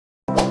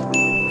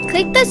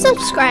Click the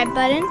subscribe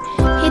button,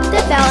 hit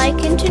the bell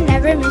icon to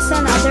never miss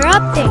another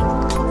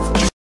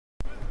update.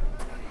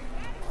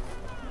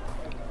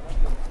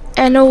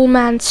 An old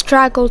man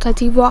struggled as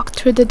he walked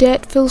through the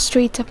dirt-filled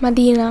streets of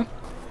Medina.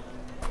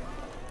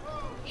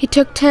 He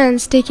took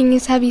turns taking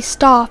his heavy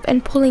staff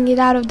and pulling it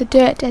out of the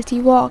dirt as he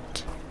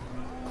walked.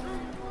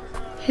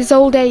 His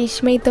old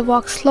age made the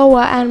walk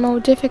slower and more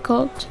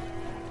difficult.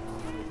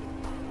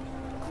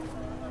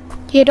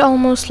 He had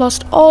almost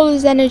lost all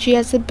his energy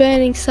as the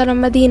burning sun of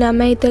Medina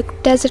made the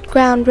desert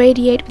ground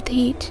radiate with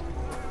heat.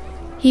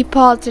 He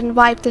paused and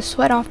wiped the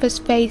sweat off his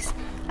face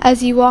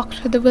as he walked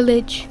through the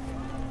village.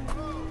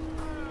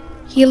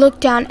 He looked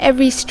down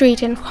every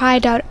street and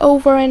cried out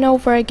over and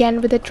over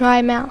again with a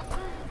dry mouth,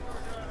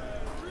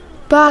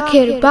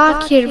 "Baqir,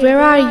 Baqir,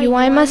 where are you?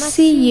 I must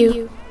see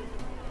you."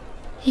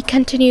 He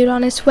continued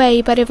on his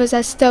way, but it was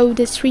as though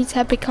the streets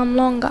had become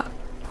longer.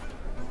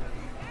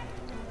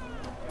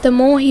 The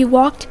more he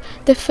walked,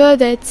 the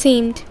further it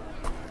seemed.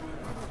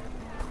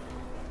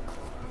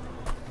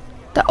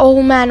 The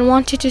old man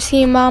wanted to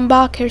see Imam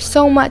Baqir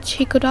so much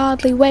he could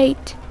hardly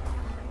wait.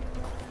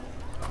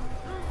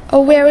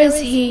 "Oh, where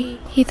is he?"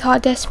 he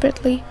thought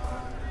desperately.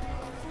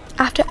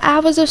 After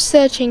hours of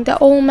searching, the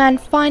old man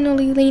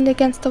finally leaned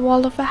against the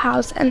wall of a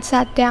house and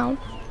sat down.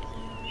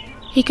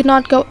 He could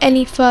not go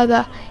any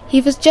further. He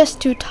was just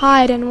too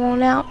tired and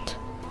worn out.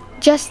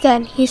 Just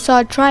then he saw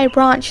a dry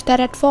branch that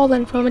had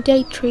fallen from a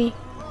date tree.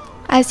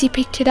 As he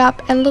picked it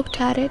up and looked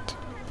at it,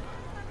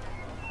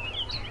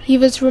 he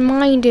was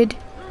reminded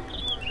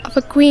of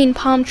a green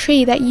palm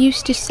tree that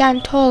used to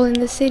stand tall in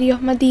the city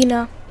of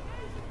Medina.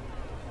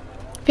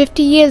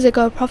 50 years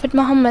ago, Prophet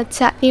Muhammad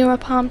sat near a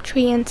palm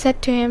tree and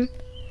said to him,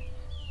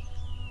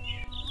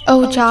 "O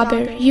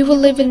Jabir, you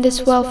will live in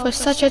this world for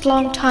such a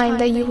long time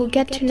that you will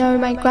get to know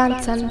my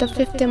grandson, the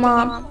 5th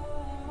Imam.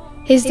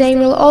 His name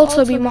will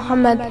also be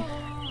Muhammad.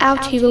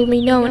 Out he will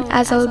be known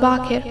as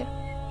Al-Baqir.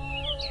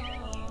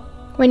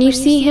 When you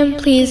see him,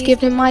 please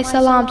give him my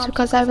salams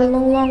because I will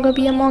no longer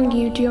be among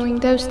you during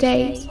those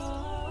days."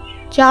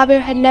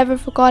 Jabir had never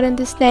forgotten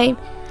this name,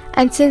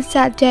 and since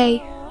that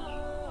day,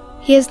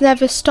 he has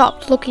never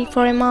stopped looking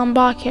for Imam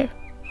Baqir.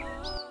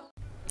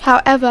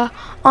 However,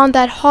 on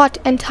that hot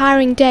and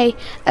tiring day,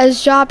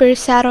 as Jabir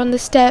sat on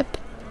the step,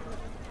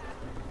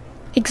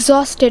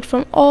 exhausted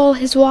from all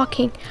his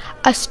walking,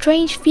 a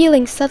strange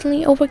feeling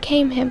suddenly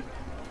overcame him.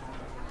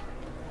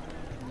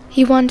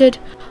 He wondered,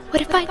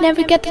 what if I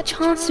never get the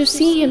chance to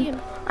see him?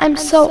 I'm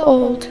so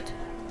old.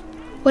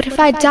 What if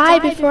I die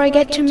before I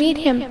get to meet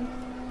him?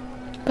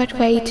 But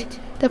wait,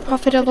 the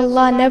Prophet of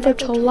Allah never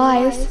told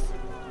lies.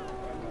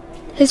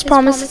 His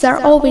promises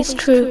are always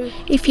true.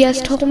 If he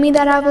has told me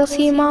that I will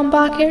see Imam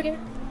Baqir,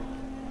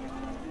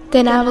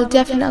 then I will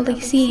definitely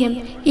see him,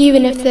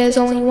 even if there is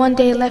only one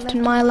day left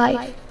in my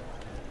life.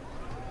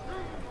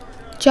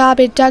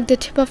 Jabir dug the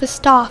tip of his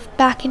staff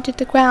back into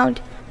the ground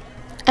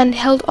and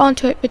held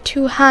onto it with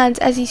 2 hands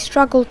as he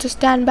struggled to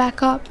stand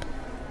back up.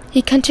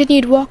 He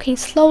continued walking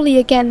slowly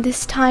again,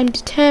 this time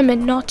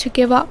determined not to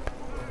give up.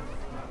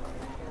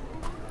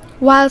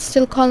 While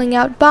still calling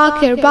out,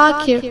 "Baqir,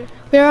 Baqir,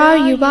 where are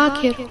you,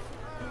 Baqir?"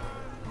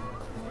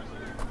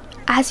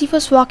 As he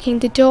was walking,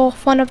 the door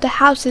of one of the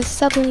houses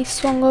suddenly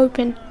swung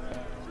open,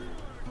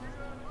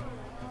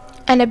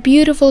 and a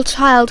beautiful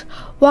child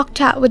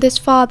walked out with his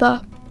father.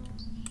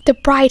 The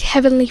bright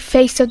heavenly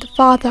face of the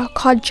father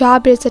caught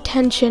Jabir's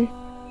attention.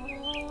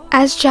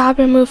 As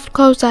Jabir moved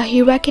closer,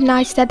 he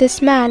recognized that this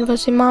man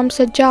was Imam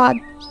Sajjad.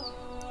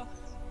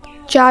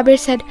 Jabir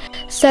said,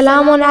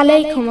 "Salamun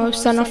alaykum, O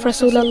son of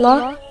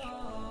Rasulullah,"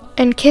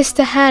 and kissed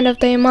the hand of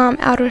the Imam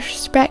out of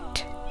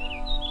respect.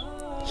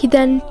 He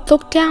then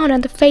looked down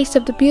at the face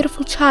of the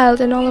beautiful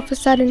child, and all of a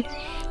sudden,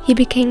 he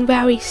became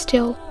very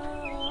still.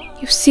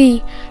 You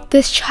see,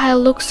 this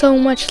child looked so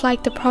much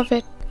like the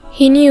Prophet.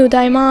 He knew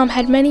the Imam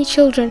had many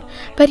children,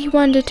 but he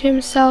wondered to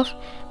himself,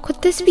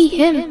 could this be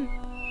him?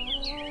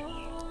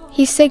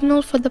 He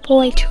signaled for the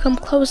boy to come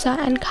closer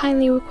and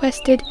kindly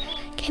requested,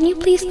 "Can you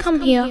please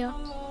come here?"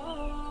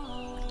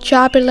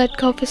 Jabir let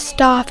go of his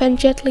staff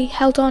and gently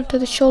held onto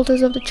the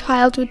shoulders of the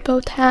child with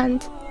both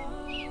hands.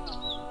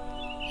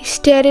 He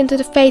stared into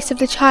the face of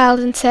the child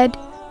and said,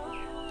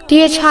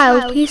 "Dear child,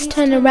 please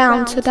turn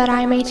around so that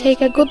I may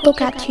take a good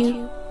look at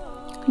you."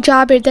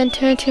 Jabir then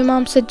turned to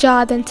Imam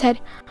Sajjad and said,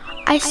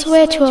 "I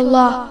swear to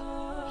Allah,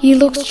 he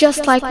looks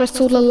just like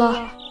Rasulullah."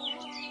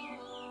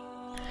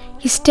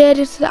 He stared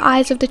into the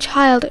eyes of the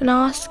child and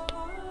asked,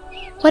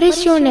 "What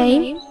is your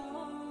name?"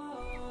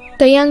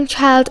 The young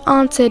child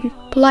answered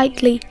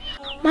politely,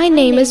 "My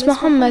name is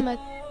Muhammad."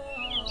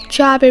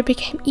 Jabir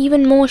became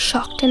even more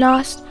shocked and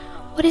asked,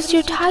 "What is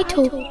your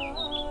title?"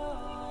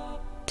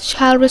 The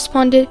child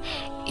responded,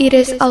 "It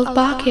is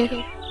Al-Baqir.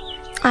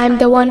 I am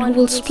the one who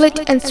will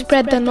split and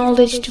spread the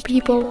knowledge to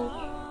people."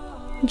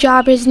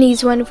 Jabir's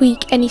knees went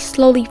weak and he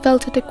slowly fell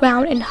to the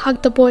ground and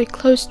hugged the boy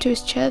close to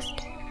his chest.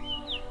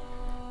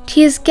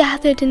 Tears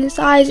gathered in his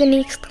eyes and he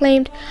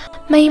exclaimed,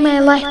 "May my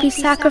life be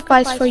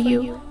sacrificed for you.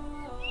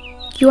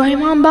 You are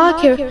Imam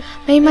Baqir.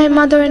 May my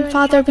mother and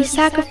father be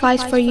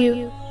sacrificed for you."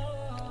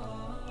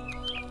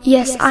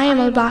 Yes, I am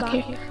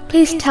Al-Baqir.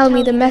 Please tell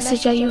me the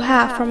message that you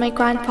have from my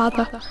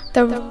grandfather,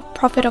 the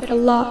Prophet of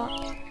Allah.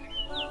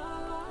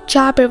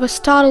 Jabir was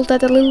startled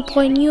that the little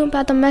boy knew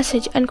about the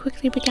message and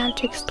quickly began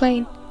to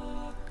explain.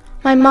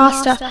 My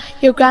master,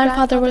 your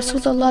grandfather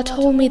Rasulullah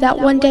told me that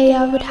one day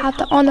I would have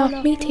the honor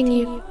of meeting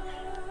you.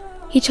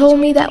 He told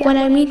me that when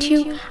I meet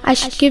you, I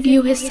should give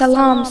you his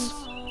salams.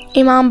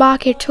 Imam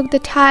Baqir took the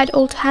tired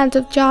old hands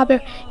of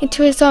Jabir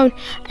into his own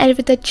and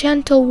with a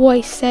gentle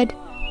voice said,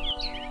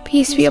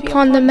 Peace be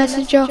upon the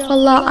Messenger of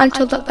Allah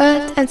until the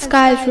earth and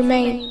skies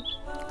remain.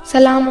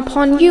 Salam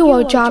upon you,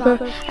 O Jabir,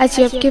 as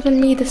you have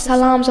given me the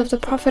salams of the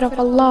Prophet of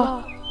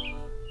Allah.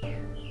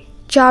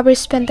 Jabir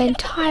spent the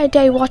entire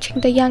day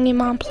watching the young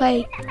Imam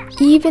play.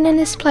 Even in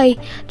his play,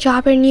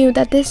 Jabir knew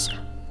that this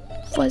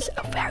was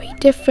a very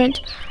different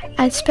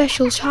and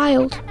special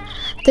child.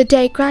 The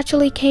day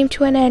gradually came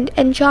to an end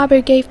and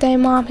Jabir gave the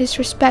Imam his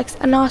respects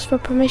and asked for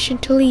permission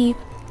to leave.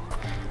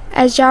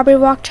 As Jabir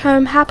walked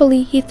home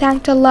happily, he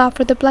thanked Allah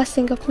for the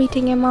blessing of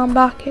meeting Imam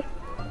Baqir,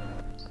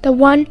 the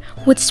one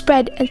who would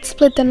spread and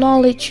split the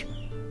knowledge.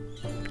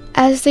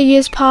 As the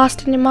years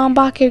passed and Imam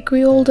Baqir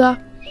grew older,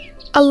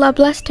 Allah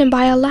blessed him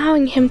by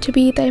allowing him to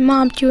be the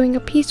Imam during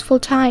a peaceful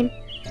time.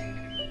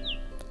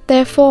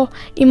 Therefore,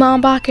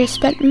 Imam Baqir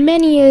spent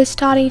many years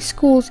starting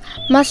schools,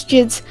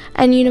 masjids,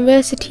 and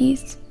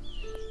universities.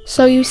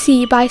 So you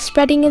see, by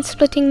spreading and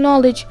splitting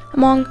knowledge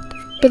among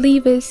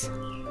believers,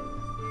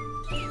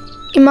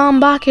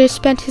 Imam Baqir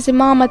spent his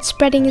imamate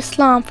spreading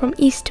Islam from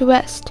east to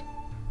west.